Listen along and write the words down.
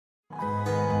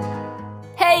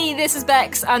Hey, this is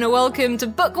Bex, and welcome to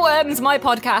Bookworms, my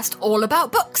podcast all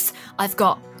about books. I've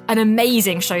got an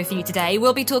amazing show for you today.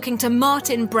 We'll be talking to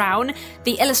Martin Brown,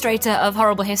 the illustrator of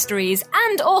Horrible Histories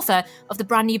and author of the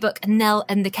brand new book Nell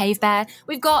and the Cave Bear.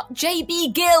 We've got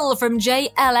JB Gill from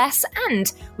JLS,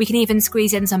 and we can even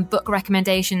squeeze in some book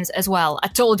recommendations as well. I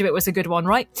told you it was a good one,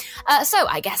 right? So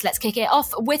I guess let's kick it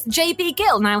off with JB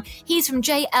Gill. Now, he's from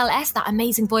JLS, that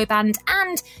amazing boy band,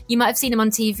 and you might have seen him on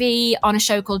TV on a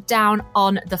show called Down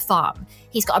on the Farm.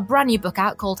 He's got a brand new book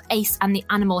out called Ace and the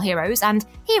Animal Heroes, and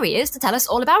here he is to tell us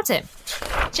all about it.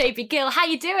 JB Gill, how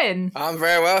you doing? I'm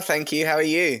very well, thank you. How are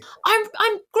you?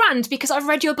 I'm grand because I've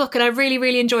read your book and I really,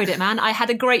 really enjoyed it, man. I had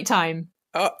a great time.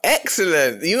 Oh,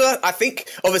 excellent. I think,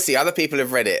 obviously, other people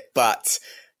have read it, but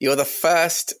you're the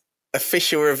first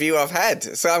official review I've had,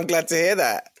 so I'm glad to hear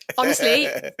that. Honestly,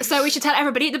 so we should tell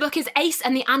everybody the book is Ace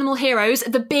and the Animal Heroes,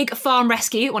 the Big Farm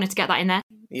Rescue. Wanted to get that in there.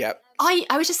 Yep. I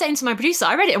was just saying to my producer,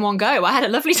 I read it in one go. I had a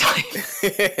lovely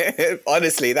time.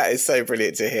 Honestly, that is so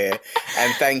brilliant to hear.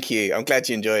 And thank you. I'm glad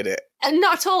you enjoyed it.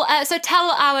 Not at all. So tell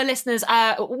our listeners,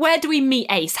 where do we meet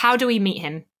Ace? How do we meet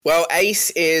him? Well,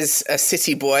 Ace is a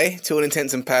city boy, to all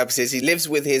intents and purposes. He lives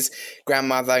with his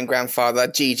grandmother and grandfather,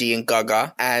 Gigi and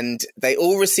Gaga, and they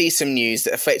all receive some news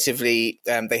that effectively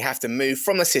they have to move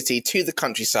from the city to the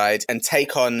countryside and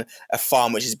take on a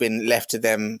farm which has been left to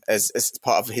them as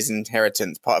part of his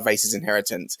inheritance, part of Ace's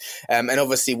inheritance. And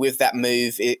obviously with that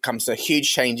move, it comes to a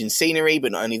huge change in scenery,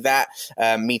 but not only that,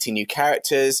 meeting new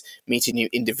characters, meeting new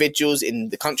individuals in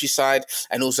the countryside,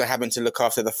 and also having to look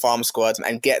after the farm squad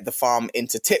and get the farm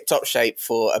into tip-top shape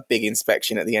for a big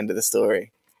inspection at the end of the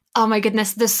story. Oh my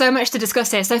goodness, there's so much to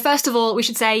discuss here. So first of all, we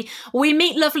should say we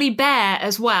meet lovely Bear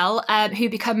as well, who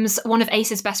becomes one of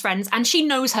Ace's best friends, and she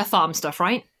knows her farm stuff,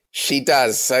 right? She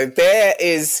does. So Bear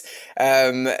is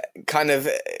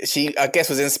she, I guess,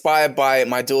 was inspired by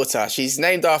my daughter. She's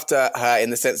named after her in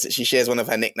the sense that she shares one of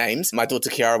her nicknames. My daughter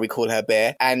Kiara, we call her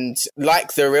Bear. And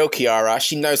like the real Kiara,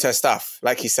 she knows her stuff.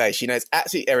 Like you say, she knows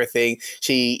absolutely everything.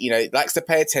 She, likes to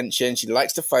pay attention. She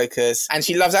likes to focus, and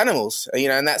she loves animals,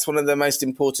 and that's one of the most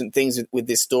important things with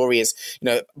this story is,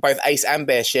 both Ace and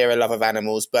Bear share a love of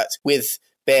animals, but with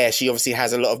Bear, she obviously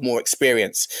has a lot of more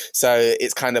experience. So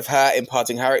it's kind of her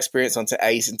imparting her experience onto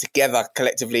Ace, and together,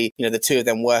 collectively, the two of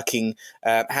them working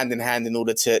hand in hand in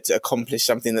order to accomplish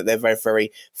something that they're very,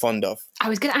 very fond of. I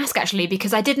was going to ask, actually,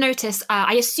 because I did notice,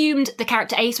 I assumed the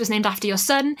character Ace was named after your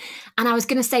son, and I was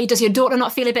going to say, does your daughter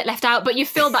not feel a bit left out? But you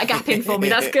filled that gap in for me.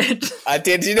 That's good. I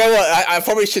did. You know what? I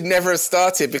probably should never have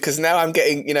started, because now I'm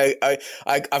getting,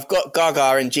 I've got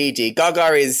Gaga and Gigi.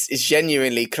 Gaga is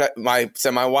genuinely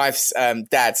my wife's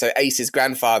dad, so Ace's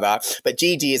grandfather, but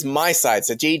Gigi is my side.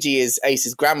 So Gigi is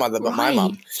Ace's grandmother, but my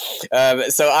mum.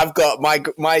 So I've got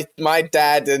my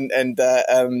dad and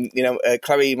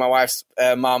Chloe, my wife's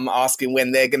mum, asking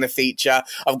when they're going to feature.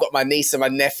 I've got my niece and my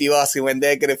nephew asking when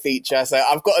they're going to feature. So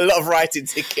I've got a lot of writing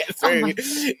to get through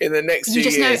in the next few years.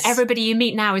 You just know everybody you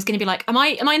meet now is going to be like, am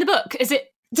I in the book? Is it?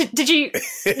 Did you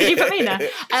put me in there?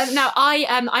 Now,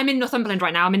 I'm in Northumberland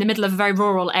right now. I'm in the middle of a very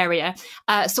rural area.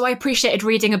 So I appreciated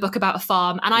reading a book about a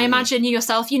farm. And I imagine you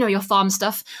yourself, your farm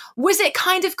stuff. Was it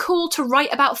kind of cool to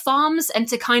write about farms and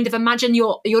to kind of imagine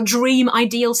your dream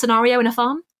ideal scenario in a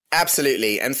farm?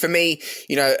 Absolutely. And for me,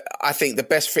 I think the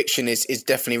best fiction is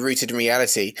definitely rooted in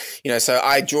reality. So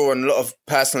I draw on a lot of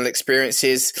personal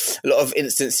experiences, a lot of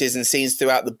instances and scenes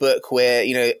throughout the book where,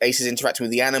 Ace is interacting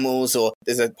with the animals, or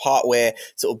there's a part where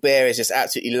sort of Bear is just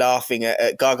absolutely laughing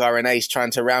at Gaga and Ace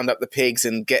trying to round up the pigs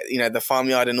and get, the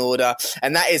farmyard in order.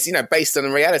 And that is, based on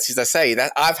the realities, I say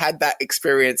that I've had that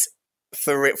experience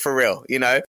for real,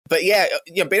 But yeah,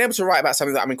 being able to write about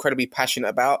something that I'm incredibly passionate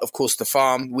about, of course, the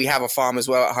farm. We have a farm as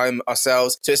well at home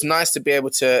ourselves. So it's nice to be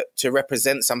able to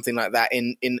represent something like that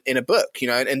in a book,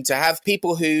 and to have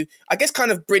people who, I guess,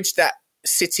 kind of bridge that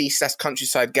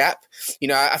city/countryside gap.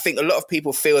 I think a lot of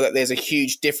people feel that there's a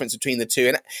huge difference between the two.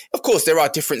 And of course there are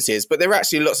differences, but there are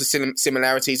actually lots of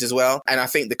similarities as well. And I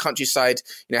think the countryside,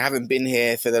 having been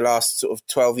here for the last sort of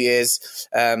 12 years,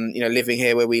 living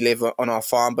here where we live on our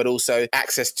farm, but also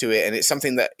access to it. And it's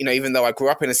something that, even though I grew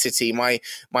up in a city, my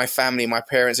family, my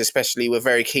parents especially, were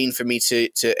very keen for me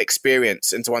to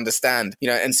experience and to understand,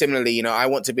 and similarly, I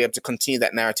want to be able to continue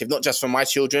that narrative, not just for my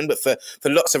children, but for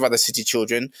lots of other city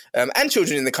children, and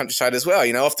children in the countryside as well.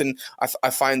 Often I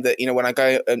find that, when I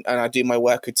go and I do my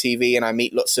work with TV and I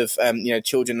meet lots of,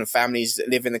 children and families that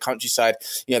live in the countryside,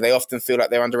 they often feel like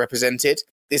they're underrepresented.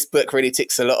 This book really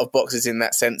ticks a lot of boxes in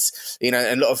that sense, and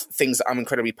a lot of things that I'm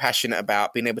incredibly passionate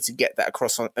about, being able to get that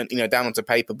across on, down onto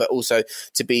paper, but also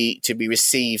to be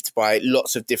received by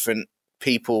lots of different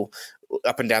people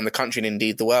up and down the country and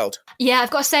indeed the world. Yeah,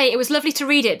 I've got to say, it was lovely to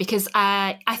read it because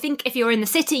I think if you're in the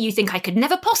city, you think I could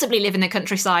never possibly live in the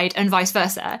countryside and vice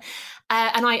versa.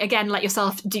 And I, again, let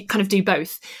yourself do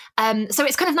both. So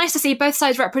it's kind of nice to see both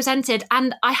sides represented.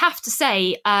 And I have to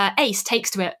say, Ace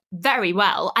takes to it very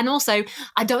well. And also,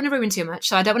 I don't want to ruin too much,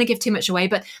 so I don't want to give too much away.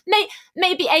 But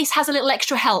maybe Ace has a little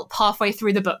extra help halfway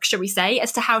through the book, shall we say,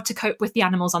 as to how to cope with the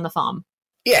animals on the farm.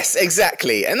 Yes,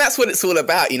 exactly. And that's what it's all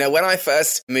about. When I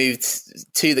first moved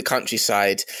to the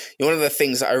countryside, one of the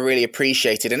things that I really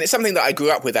appreciated, and it's something that I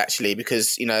grew up with actually,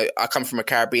 because, I come from a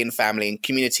Caribbean family and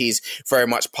community is very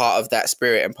much part of that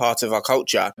spirit and part of our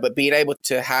culture. But being able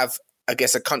to have, I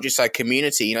guess, a countryside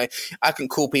community, I can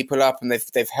call people up and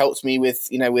they've helped me with,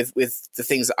 with the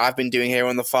things that I've been doing here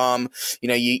on the farm. You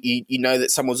know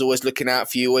that someone's always looking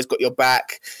out for you, always got your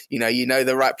back. You know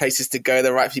the right places to go,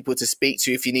 the right people to speak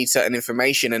to if you need certain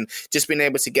information, and just being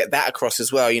able to get that across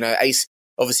as well. Ace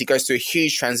obviously goes through a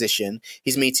huge transition.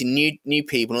 He's meeting new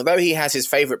people. And although he has his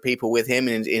favorite people with him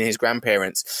in his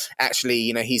grandparents,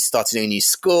 actually, he's started a new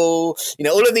school,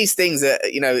 all of these things that,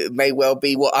 may well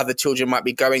be what other children might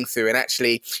be going through. And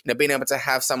actually, being able to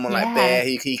have someone like Bear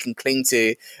who he can cling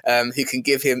to, who can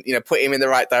give him, put him in the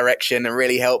right direction and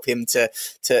really help him to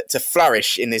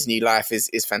flourish in his new life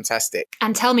is fantastic.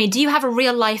 And tell me, do you have a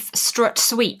real life strut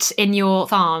suite in your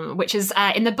farm, which is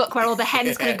in the book where all the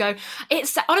hens kind of go?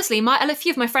 It's honestly, a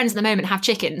few of my friends at the moment have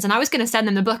chickens, and I was going to send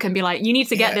them the book and be like, you need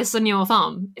to get this on your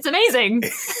farm. It's amazing.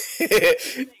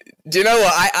 Do you know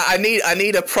what? I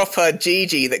need a proper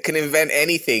Gigi that can invent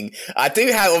anything. I do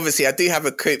have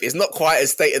a coop. It's not quite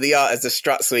as state of the art as the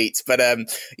strut suite, but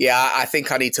I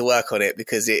think I need to work on it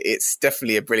because it's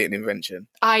definitely a brilliant invention.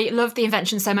 I love the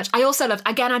invention so much. I also loved,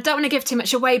 again, I don't want to give too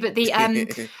much away, but the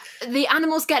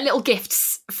animals get little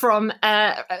gifts from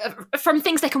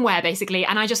things they can wear, basically.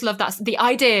 And I just love that. The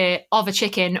idea of a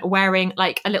chicken wearing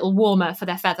like a little warmer for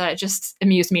their feather just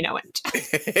amused me no end.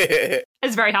 I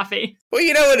was very happy. Well,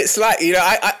 you know what it's like.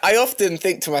 I often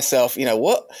think to myself,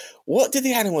 what do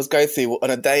the animals go through on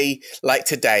a day like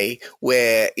today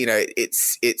where,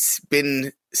 it's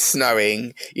been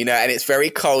snowing, and it's very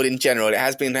cold in general. It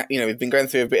has been, we've been going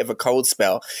through a bit of a cold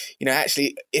spell.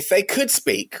 Actually, if they could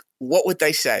speak, what would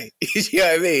they say? You know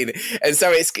what I mean? And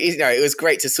so it was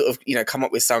great to sort of, come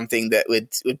up with something that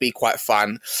would be quite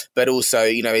fun, but also,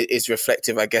 is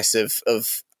reflective, I guess, of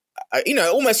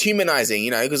almost humanizing,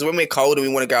 because when we're cold and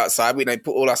we want to go outside, we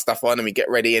put all our stuff on and we get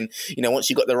ready. And, once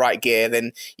you've got the right gear,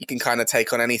 then you can kind of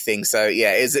take on anything. So,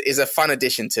 yeah, it's a fun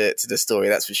addition to the story,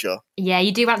 that's for sure. Yeah,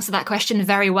 you do answer that question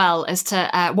very well as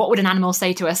to what would an animal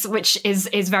say to us, which is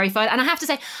very fun. And I have to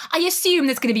say, I assume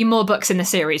there's going to be more books in the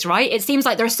series, right? It seems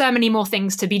like there are so many more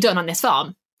things to be done on this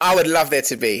farm. I would love there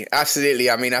to be. Absolutely.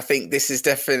 I mean, I think this is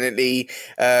definitely,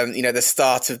 the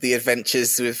start of the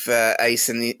adventures with Ace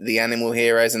and the animal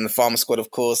heroes and the farm squad,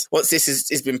 of course. Once this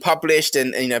has been published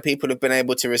and people have been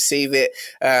able to receive it,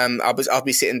 I'll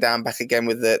be sitting down back again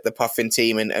with the Puffin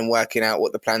team and working out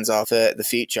what the plans are for the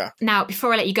future. Now,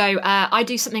 before I let you go, I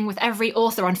do something with every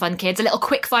author on Fun Kids, a little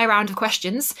quick fire round of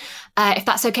questions. If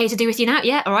that's okay to do with you now.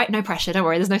 Yeah, all right, no pressure. Don't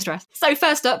worry, there's no stress. So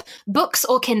first up, books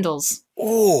or Kindles?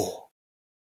 Oh.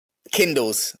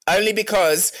 Kindles, only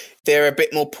because they're a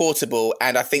bit more portable,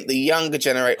 and I think the younger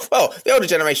generation, well, the older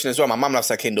generation as well, my mum loves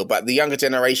her Kindle, but the younger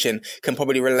generation can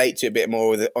probably relate to it a bit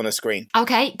more on a screen.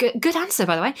 Okay, good answer,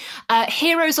 by the way.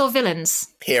 Heroes or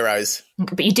villains? Heroes.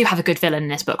 But you do have a good villain in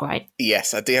this book, right?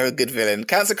 Yes, I do have a good villain.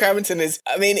 Councillor Crabbington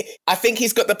I think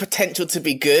he's got the potential to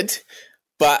be good,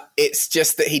 but it's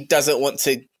just that he doesn't want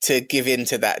to give in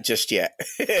to that just yet.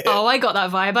 Oh, I got that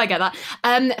vibe. I get that.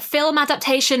 Film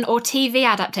adaptation or TV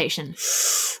adaptation?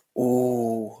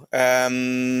 Ooh,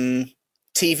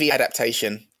 TV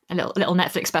adaptation. A little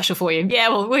Netflix special for you. Yeah,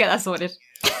 we'll get that sorted.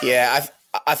 Yeah,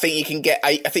 I think you can get.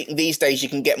 I think these days you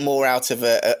can get more out of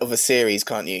a series,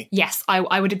 can't you? Yes,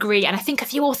 I would agree, and I think a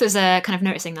few authors are kind of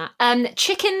noticing that.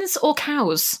 Chickens or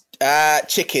cows?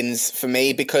 Chickens for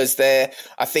me, because I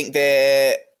think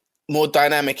they're more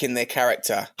dynamic in their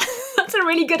character. That's a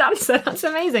really good answer. That's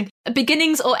amazing.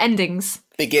 Beginnings or endings?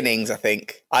 Beginnings, I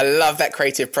think. I love that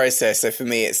creative process. So for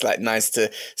me, it's like nice to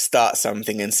start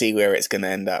something and see where it's going to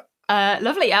end up.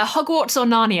 Lovely. Hogwarts or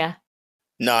Narnia?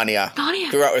 Narnia.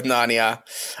 Grew up with Narnia.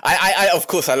 I of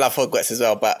course I love Hogwarts as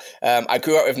well, but I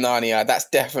grew up with Narnia. That's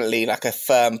definitely like a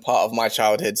firm part of my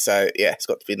childhood. So yeah, it's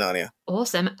got to be Narnia.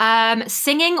 Awesome.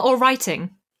 Singing or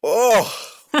writing? Oh,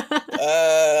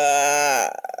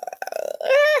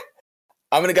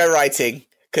 I'm gonna go writing,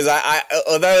 because I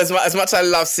although as much as I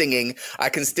love singing, I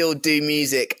can still do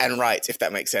music and write, if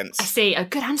that makes sense. I see. A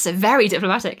good answer. Very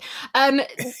diplomatic.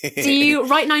 Do you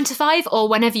write 9 to 5 or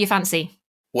whenever you fancy?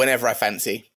 whenever I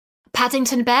fancy.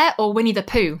 Paddington Bear or Winnie the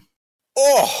Pooh?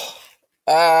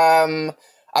 I'm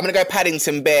going to go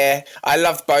Paddington Bear. I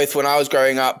loved both when I was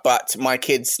growing up, but my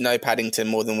kids know Paddington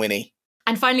more than Winnie.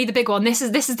 And finally, the big one. This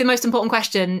is the most important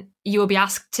question you will be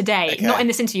asked today. Okay. Not in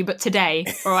this interview, but today.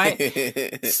 All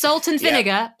right. Salt and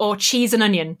vinegar or cheese and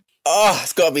onion? Oh,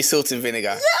 it's got to be salt and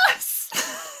vinegar. Yes!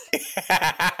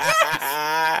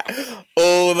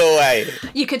 All the way.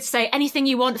 You could say anything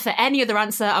you want for any other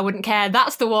answer. I wouldn't care.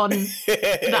 That's the one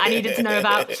that I needed to know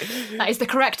about. That is the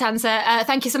correct answer.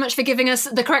 Thank you so much for giving us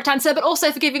the correct answer, but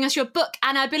also for giving us your book.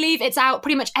 And I believe it's out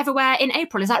pretty much everywhere in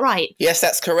April. Is that right? Yes,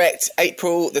 that's correct.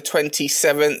 April the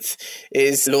 27th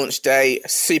is launch day.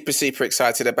 Super, super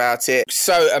excited about it.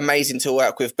 So amazing to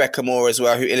work with Becca Moore as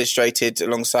well, who illustrated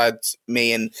alongside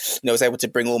me and was able to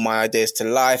bring all my ideas to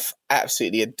life.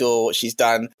 Absolutely adore what she's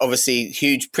done. Obviously,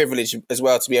 huge privilege as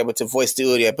well to be able to voice the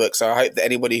audiobook. So I hope that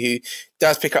anybody who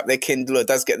does pick up their Kindle or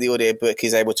does get the audiobook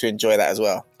is able to enjoy that as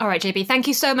well. All right, JB, thank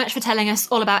you so much for telling us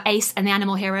all about Ace and the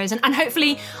Animal Heroes. And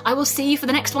hopefully I will see you for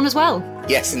the next one as well.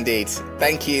 Yes, indeed.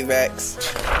 Thank you, Bex.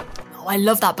 Oh, I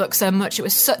love that book so much. It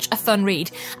was such a fun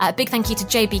read. Big thank you to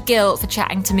JB Gill for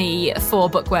chatting to me for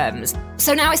Bookworms.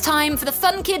 So now it's time for the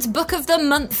Fun Kids Book of the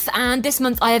Month. And this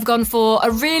month I have gone for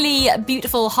a really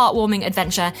beautiful, heartwarming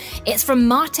adventure. It's from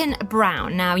Martin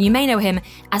Brown. Now, you may know him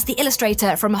as the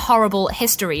illustrator from Horrible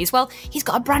Histories. Well, he's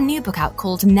got a brand new book out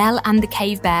called Nell and the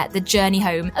Cave Bear, The Journey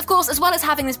Home. Of course, as well as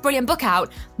having this brilliant book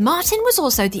out, Martin was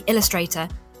also the illustrator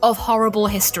of Horrible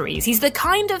Histories. He's the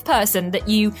kind of person that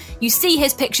you see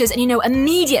his pictures and you know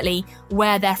immediately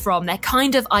where they're from. They're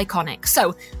kind of iconic.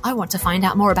 So I want to find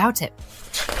out more about it.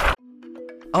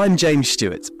 I'm James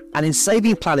Stewart, and in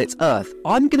Saving Planet Earth,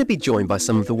 I'm going to be joined by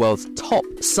some of the world's top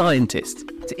scientists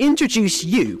to introduce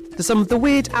you to some of the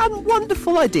weird and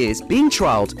wonderful ideas being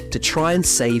trialled to try and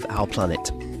save our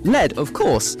planet. Led, of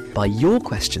course, by your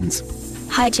questions.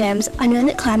 Hi James, I know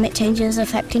that climate change is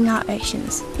affecting our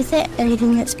oceans. Is there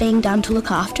anything that's being done to look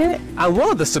after it? And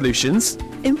one of the solutions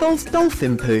involves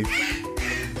dolphin poo.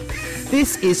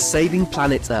 This is Saving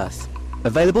Planet Earth,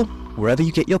 available wherever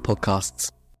you get your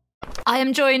podcasts. I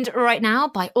am joined right now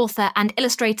by author and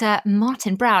illustrator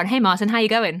Martin Brown. Hey Martin, how you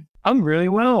going? I'm really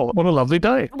well. What a lovely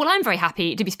day. Well, I'm very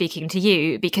happy to be speaking to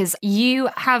you because you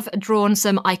have drawn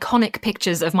some iconic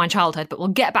pictures of my childhood, but we'll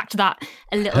get back to that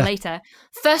a little later.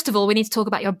 First of all, we need to talk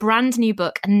about your brand new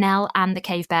book, Nell and the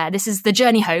Cave Bear. This is The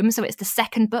Journey Home, so it's the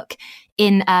second book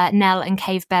in Nell and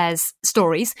Cave Bear's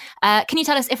stories. Can you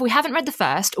tell us, if we haven't read the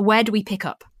first, where do we pick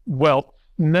up? Well,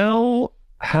 Nell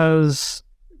has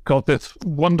got this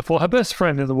wonderful, her best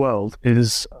friend in the world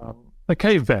is a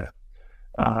cave bear.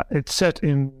 It's set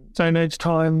in Stone Age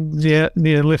time,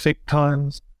 Neolithic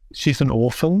times. She's an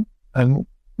orphan and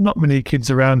not many kids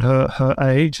around her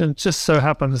age, and just so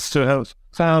happens to have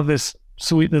found this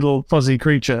sweet little fuzzy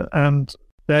creature, and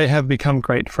they have become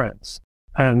great friends.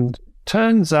 And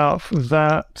turns out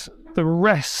that the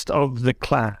rest of the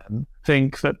clan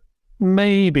think that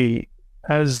maybe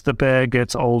as the bear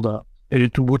gets older,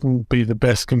 it wouldn't be the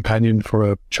best companion for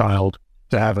a child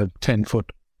to have a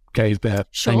 10-foot cave bear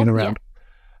hanging around.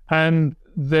 Yeah. And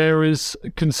there is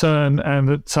concern, and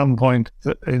at some point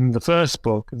in the first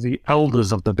book, the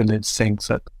elders of the village think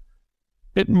that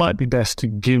it might be best to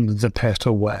give the pet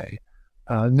away.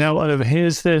 Nell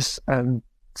overhears this and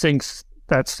thinks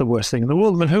that's the worst thing in the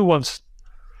world. I mean, who wants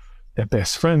their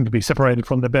best friend to be separated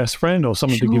from their best friend, or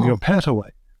someone to give your pet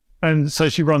away? And so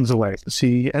she runs away.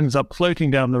 She ends up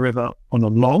floating down the river on a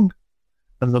log,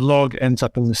 and the log ends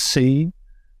up in the sea,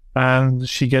 and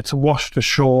she gets washed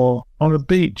ashore on a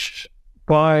beach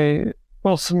by,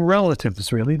 well, some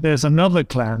relatives, really. There's another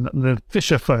clan, the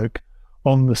fisher folk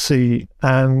on the sea,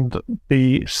 and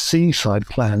the seaside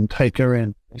clan take her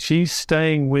in. She's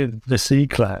staying with the sea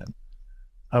clan,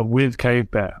 with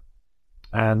Cave Bear,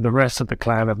 and the rest of the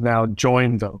clan have now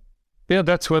joined them. Yeah,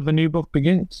 that's where the new book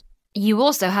begins. You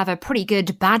also have a pretty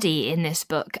good baddie in this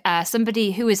book,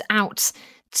 somebody who is out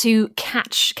to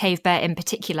catch Cave Bear in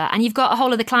particular, and you've got a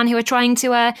whole other clan who are trying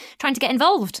to get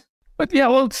involved. But yeah,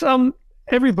 well, it's,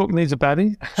 every book needs a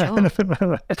baddie.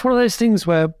 Sure. It's one of those things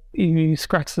where you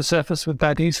scratch the surface with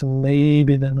baddies, and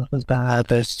maybe they're not as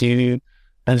bad as you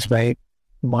as they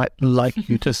might like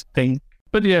you to think.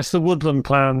 But yes, the Woodland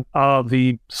clan are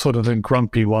the sort of the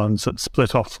grumpy ones that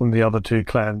split off from the other two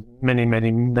clans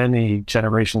many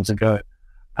generations ago.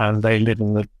 And they live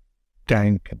in the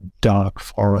dank and dark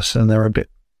forest, and they're a bit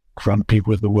grumpy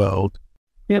with the world.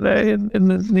 Yeah, in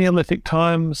the Neolithic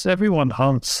times, everyone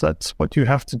hunts. That's what you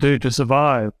have to do to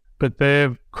survive. but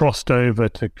they've crossed over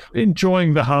to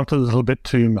enjoying the hunt a little bit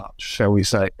too much, shall we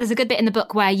say. There's a good bit in the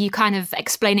book where you kind of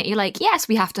explain it. You're like, yes,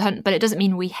 we have to hunt, but it doesn't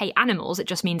mean we hate animals. It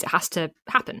just means it has to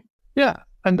happen. Yeah,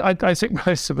 and I think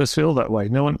most of us feel that way.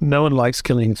 No one likes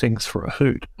killing things for a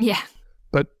hoot. Yeah.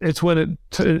 But it's when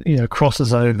it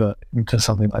crosses over into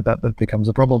something like that that becomes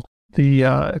a problem.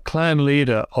 The clan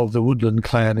leader of the Woodland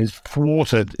clan is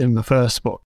thwarted in the first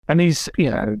book. And he's,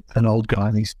 an old guy,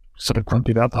 and he's sort of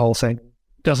grumpy about the whole thing.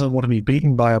 Doesn't want to be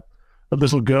beaten by a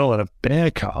little girl and a bear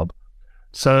cub.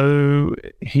 So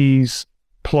he's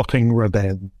plotting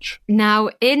revenge. Now,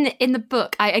 in the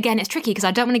book, again, it's tricky because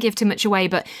I don't want to give too much away,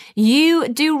 but you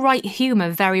do write humour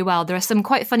very well. There are some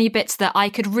quite funny bits that I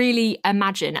could really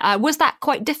imagine. Was that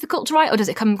quite difficult to write, or does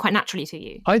it come quite naturally to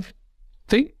you? I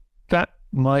think that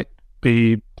might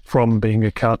be from being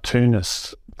a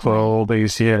cartoonist for all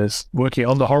these years, working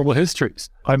on the horrible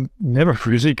histories. I've never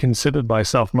really considered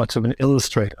myself much of an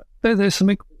illustrator. There's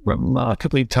some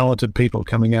remarkably talented people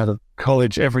coming out of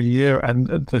college every year,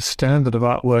 and the standard of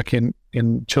artwork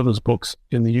in children's books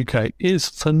in the UK is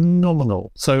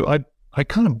phenomenal. So I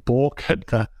kind of balk at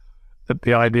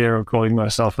the idea of calling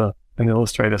myself an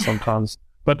illustrator sometimes.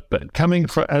 But coming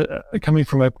from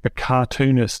a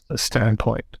cartoonist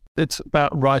standpoint, it's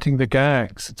about writing the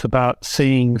gags. It's about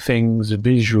seeing things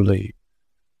visually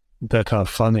that are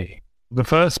funny. The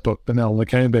first book, the Nell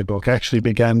McCabe book, actually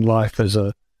began life as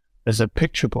a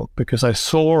picture book because I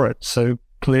saw it so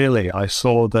clearly. I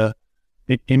saw the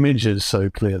images so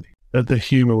clearly that the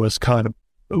humour was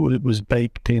it was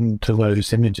baked into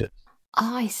those images.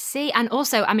 Oh, I see. And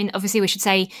also, I mean, obviously we should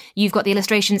say you've got the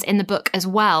illustrations in the book as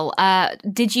well.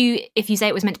 Did you, if you say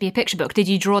it was meant to be a picture book, did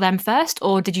you draw them first,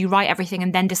 or did you write everything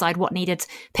and then decide what needed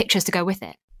pictures to go with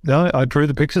it? No, I drew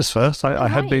the pictures first. I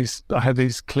had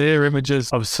these clear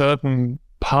images of certain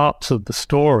parts of the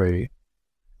story.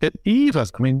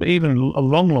 Even a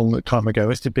long time ago,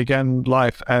 it began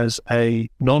life as a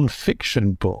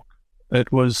non-fiction book.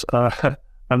 It was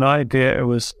an idea. It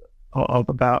was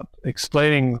about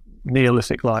explaining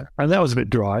Neolithic life, and that was a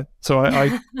bit dry. So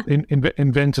I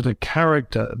invented a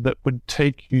character that would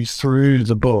take you through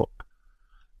the book,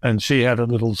 and she had a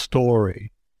little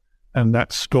story, and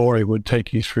that story would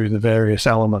take you through the various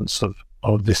elements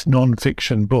of this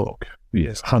non-fiction book.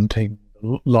 Yes, hunting,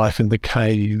 life in the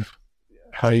cave,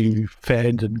 how you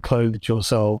fed and clothed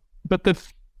yourself. But the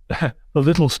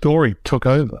little story took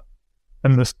over.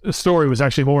 And the story was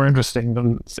actually more interesting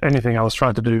than anything I was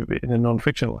trying to do in a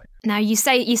non-fiction way. Now, you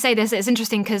say this, it's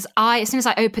interesting because as soon as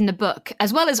I opened the book,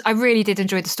 as well as I really did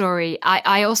enjoy the story,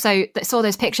 I also saw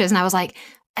those pictures and I was like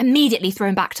immediately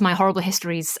thrown back to my horrible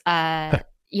histories,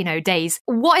 days.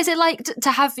 What is it like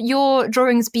to have your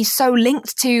drawings be so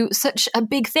linked to such a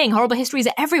big thing? Horrible histories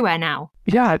are everywhere now.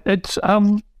 Yeah, it's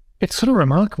sort of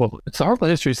remarkable. It's the Horrible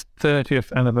Histories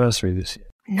 30th anniversary this year.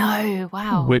 No,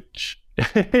 wow. Which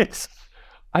is...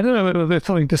 I don't know whether there's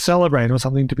something to celebrate or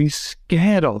something to be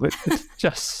scared of. It's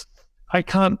just, I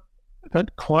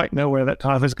don't quite know where that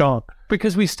time has gone.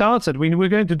 Because we were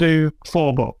going to do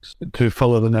 4 books to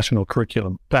follow the national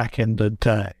curriculum back in the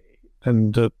day.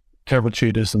 And Terrible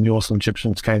Tudors and the Awesome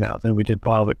Egyptians came out. Then we did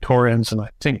Vile Victorians and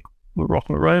I think the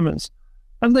Rotten Romans.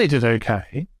 And they did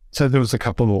okay. So there was a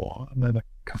couple more, and then a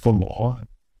couple more,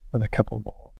 and a couple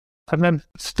more. And then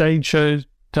stage shows,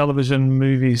 television,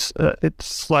 movies, it's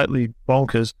slightly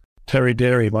bonkers. Terry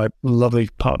Derry, my lovely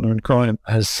partner in crime,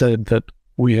 has said that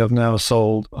we have now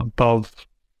sold above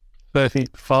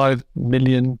 35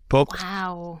 million books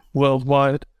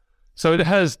worldwide. So it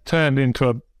has turned into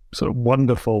a sort of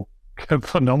wonderful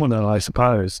phenomenon, I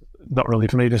suppose. Not really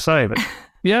for me to say, but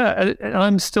yeah,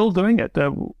 I'm still doing it.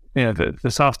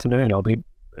 This afternoon I'll be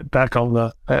back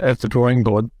on at the drawing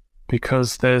board,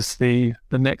 because there's the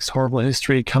next horrible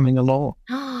history coming along.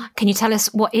 Can you tell us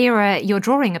what era you're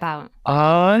drawing about?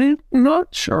 I'm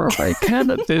not sure if I can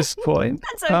at this point.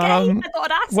 That's okay. I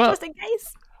thought I'd ask just in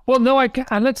case. Well, no, I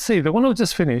can. Let's see. The one I've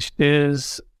just finished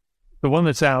is the one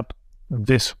that's out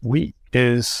this week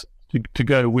is to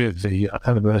go with the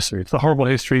anniversary. It's the Horrible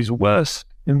Histories Worst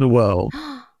in the World.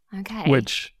 Okay.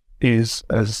 Which is,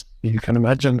 as you can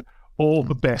imagine, all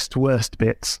the best, worst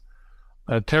bits.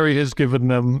 Terry has given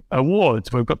them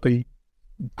awards. We've got the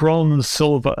bronze,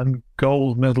 silver and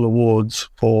gold medal awards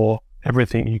for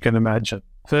everything you can imagine.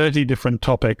 30 different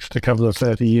topics to cover the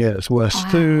 30 years. Worst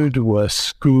food, worst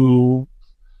school,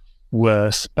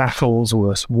 worst battles,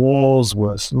 worst wars,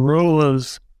 worst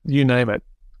rulers, you name it.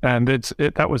 And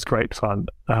that was great fun.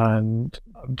 And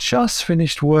I've just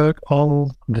finished work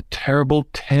on the Terrible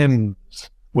Thames,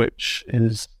 which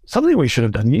is something we should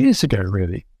have done years ago,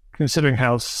 really, considering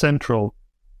how central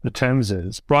the Thames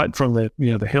is, right from the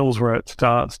the hills where it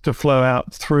starts to flow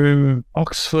out through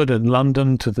Oxford and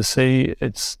London to the sea.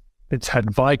 It's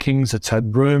had Vikings, it's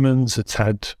had Romans, it's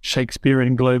had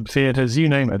Shakespearean Globe theatres, you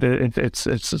name it.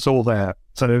 It's all there.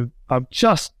 So I've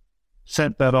just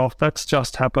sent that off. That's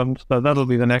just happened. So that'll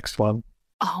be the next one.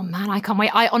 Oh man, I can't wait.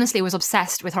 I honestly was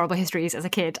obsessed with Horrible Histories as a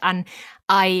kid, and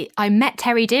I met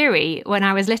Terry Deary when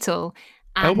I was little.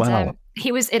 And wow.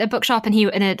 He was at a bookshop and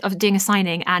doing a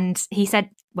signing, and he said,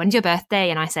 "When's your birthday?"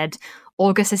 And I said,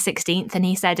 "August the 16th." And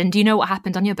he said, "And do you know what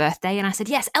happened on your birthday?" And I said,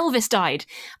 "Yes, Elvis died."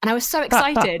 And I was so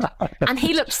excited. And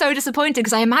he looked so disappointed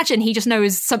because I imagine he just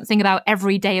knows something about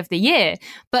every day of the year.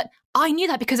 But I knew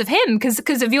that because of him,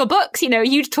 because of your books.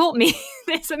 You'd taught me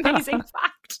this amazing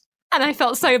fact. And I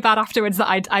felt so bad afterwards that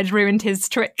I'd ruined his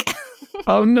trick.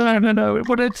 Oh, no.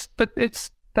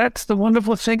 That's the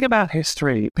wonderful thing about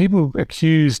history. People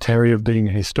accuse Terry of being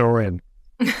a historian,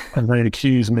 and they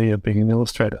accuse me of being an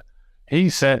illustrator. He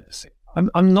says,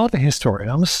 I'm not a historian,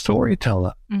 I'm a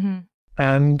storyteller. Mm-hmm.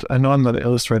 And I'm not an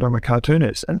illustrator, I'm a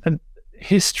cartoonist. And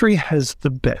history has the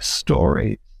best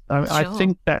story. I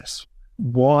think that's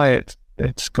why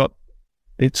it's got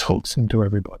its hooks into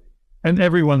everybody. And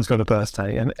everyone's got a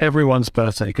birthday, and everyone's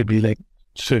birthday could be linked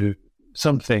to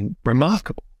something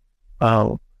remarkable.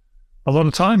 A lot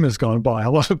of time has gone by.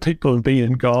 A lot of people have been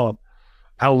and gone.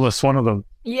 Elvis, one of them.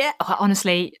 Yeah,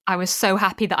 honestly, I was so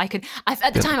happy that I could.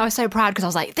 At the time, I was so proud because I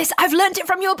was like, I've learned it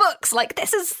from your books. Like,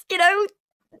 this is,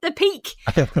 the peak.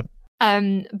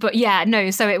 But yeah,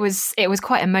 no, so it was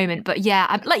quite a moment. But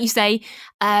yeah, like you say,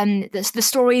 the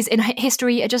stories in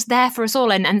history are just there for us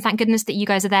all. And thank goodness that you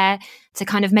guys are there to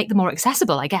kind of make them more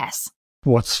accessible, I guess.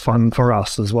 What's fun for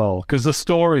us as well, because the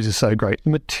stories are so great.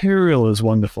 The material is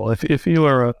wonderful. If you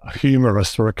were a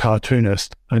humorist or a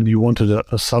cartoonist and you wanted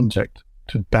a subject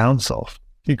to bounce off,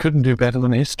 you couldn't do better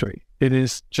than history. It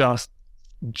is just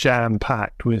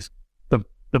jam-packed with the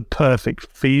perfect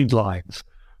feed lines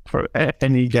for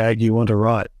any gag you want to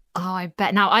write. Oh, I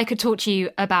bet. Now, I could talk to you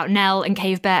about Nell and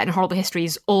Cave Bear and Horrible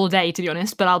Histories all day, to be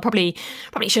honest, but I'll probably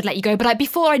should let you go. But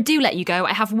before I do let you go,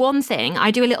 I have one thing.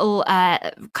 I do a little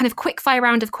kind of quick fire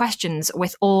round of questions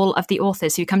with all of the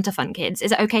authors who come to Fun Kids.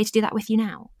 Is it okay to do that with you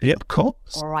now? Yep, of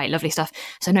course. All right, lovely stuff.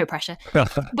 So no pressure.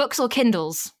 Books or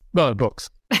Kindles? No, books.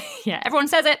 Yeah, everyone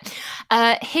says it.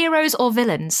 Heroes or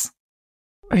villains?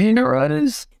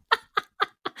 Heroes.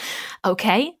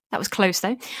 Okay, that was close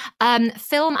though.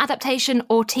 Film adaptation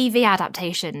or TV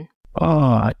adaptation?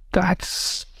 Oh,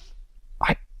 that's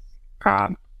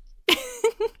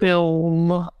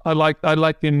film. I like the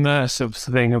immersive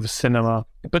thing of cinema,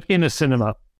 but in a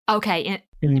cinema. Okay,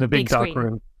 in the big dark screen.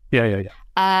 room. Yeah.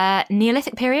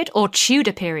 Neolithic period or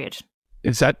Tudor period?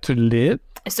 Is that to live?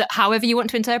 So, however you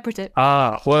want to interpret it.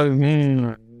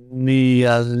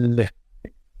 Neolithic.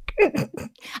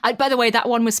 By the way, that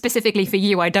one was specifically for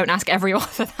you. I don't ask every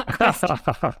author that question.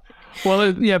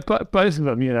 Well, yeah, but both of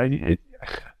them, you'd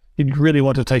really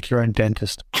want to take your own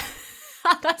dentist.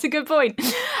 That's a good point.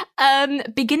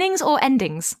 Beginnings or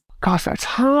endings? Gosh, that's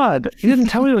hard. You didn't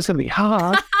tell me it was going to be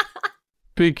hard.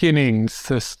 Beginnings.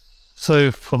 They're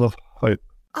so full of hope.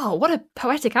 Oh, what a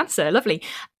poetic answer. Lovely.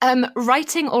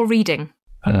 Writing or reading?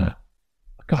 God,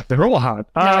 they're all hard.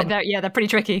 They're pretty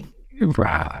tricky.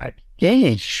 Right.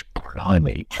 Yes,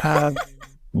 blimey.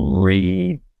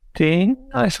 Reading,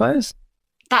 I suppose.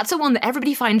 That's a one that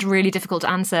everybody finds really difficult to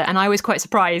answer, and I was quite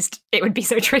surprised it would be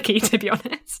so tricky, to be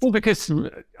honest. Well, because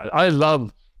I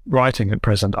love writing at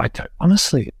present. I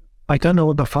don't know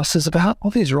what the fuss is about.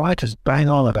 All these writers bang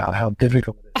on about how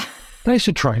difficult it is. They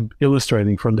should try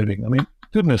illustrating for a living. I mean,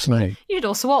 goodness me. You should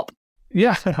all swap.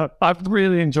 Yeah, I've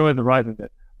really enjoyed the writing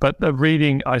bit. But the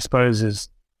reading, I suppose, is,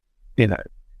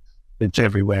 it's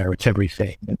everywhere, it's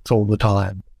everything, it's all the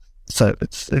time. So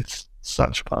it's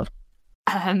such fun.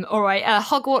 All right,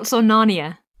 Hogwarts or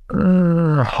Narnia?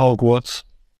 Hogwarts.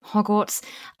 Hogwarts.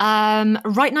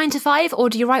 Write 9 to 5, or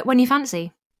do you write when you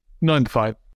fancy? 9 to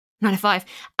 5. 9 to 5.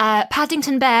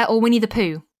 Paddington Bear or Winnie the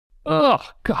Pooh? Oh,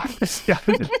 God.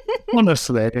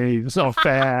 Honestly, it's not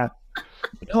fair.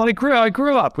 No, I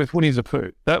grew up with Winnie the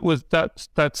Pooh.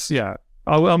 That's yeah.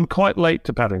 I'm quite late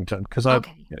to Paddington because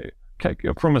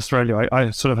from Australia. I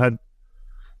sort of had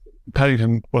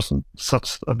Paddington wasn't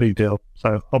such a big deal,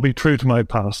 so I'll be true to my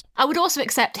past. I would also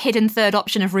accept hidden third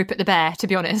option of Rupert the Bear. To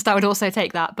be honest, I would also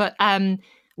take that. But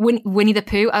Winnie the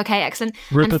Pooh. Okay, excellent.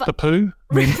 Rupert the Pooh.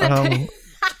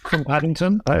 From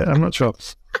Paddington. I'm not sure.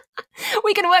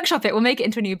 We can workshop it. We'll make it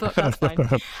into a new book. That's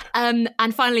fine.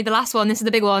 And finally, the last one. This is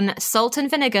the big one. Salt and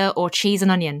vinegar or cheese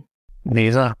and onion?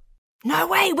 Neither. No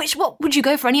way. What would you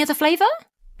go for? Any other flavour?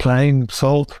 Plain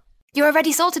salt. You're a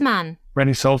ready salted man.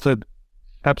 Ready salted.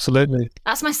 Absolutely.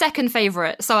 That's my second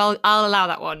favourite, so I'll allow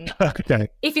that one. Okay.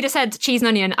 If you'd have said cheese and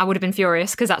onion, I would have been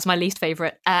furious because that's my least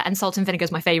favourite, and salt and vinegar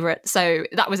is my favourite. So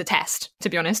that was a test, to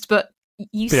be honest. But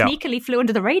you sneakily flew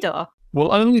under the radar.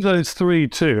 Well, only those three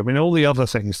too. I mean, all the other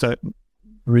things don't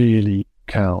really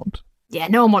count. Yeah,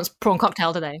 no one wants prawn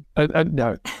cocktail, do they?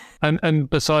 No. And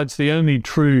besides, the only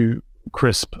true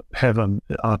crisp heaven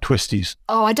are twisties.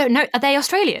 Oh, I don't know. Are they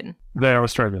Australian? They are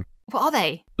Australian. What are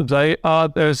they? They are.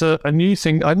 There's a new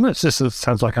thing. I know this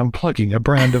sounds like I'm plugging a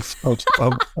brand of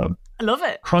I love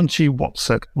it. Crunchy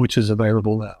Whatsit, which is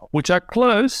available now, which are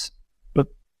close, but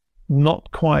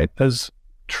not quite as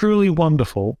truly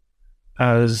wonderful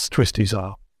as twisties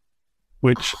are,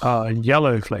 which are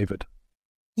yellow flavoured.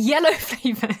 Yellow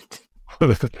flavoured?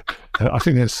 I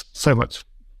think there's so much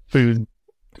food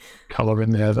colour in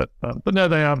there that, but no,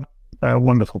 they are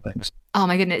wonderful things. Oh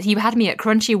my goodness, you had me at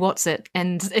Crunchy Whatsit,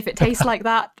 and if it tastes like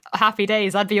that, happy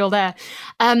days, I'd be all there.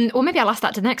 Or maybe I'll ask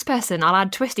that to the next person. I'll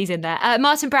add twisties in there.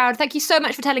 Martin Brown, thank you so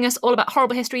much for telling us all about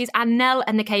Horrible Histories, and Nell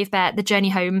and the Cave Bear, The Journey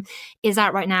Home is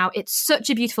out right now. It's such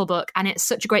a beautiful book, and it's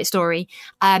such a great story.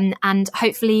 And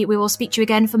hopefully we will speak to you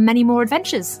again for many more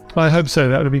adventures. I hope so.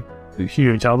 That would be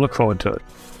huge. I'll look forward to it.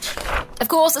 Of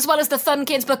course, as well as the Fun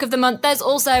Kids Book of the Month, there's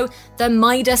also the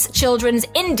Midas Children's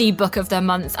Indie Book of the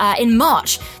Month. In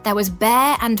March, there was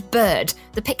Bear and Bird,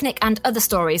 The Picnic and Other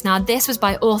Stories. Now, this was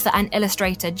by author and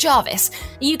illustrator Jarvis.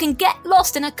 You can get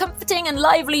lost in a comforting and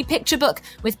lively picture book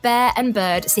with Bear and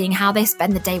Bird seeing how they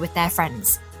spend the day with their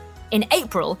friends. In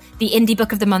April, the Indie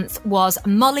Book of the Month was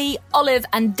Molly, Olive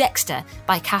and Dexter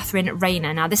by Catherine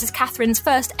Rayner. Now, this is Catherine's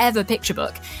first ever picture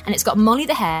book, and it's got Molly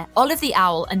the hare, Olive the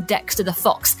owl and Dexter the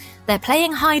fox. They're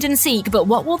playing hide and seek, but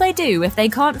what will they do if they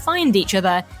can't find each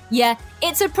other? Yeah,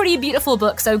 it's a pretty beautiful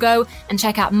book, so go and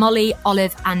check out Molly,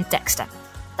 Olive and Dexter.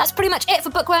 That's pretty much it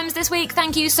for Bookworms this week.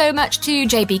 Thank you so much to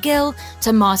JB Gill,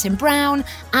 to Martin Brown,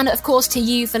 and of course to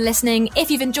you for listening.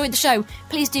 If you've enjoyed the show,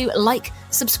 please do like,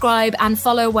 subscribe, and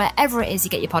follow wherever it is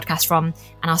you get your podcast from.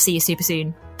 And I'll see you super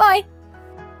soon. Bye!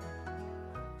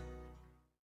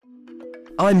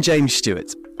 I'm James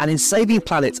Stewart, and in Saving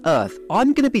Planet Earth,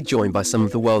 I'm going to be joined by some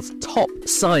of the world's top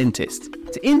scientists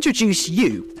to introduce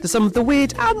you to some of the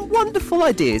weird and wonderful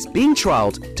ideas being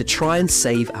trialled to try and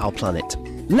save our planet.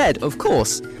 Led, of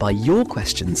course, by your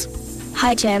questions.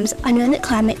 Hi James, I know that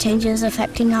climate change is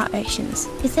affecting our oceans.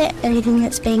 Is there anything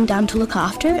that's being done to look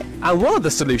after it? And one of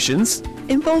the solutions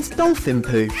involves dolphin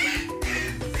poo.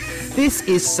 This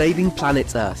is Saving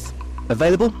Planet Earth,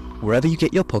 available wherever you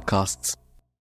get your podcasts.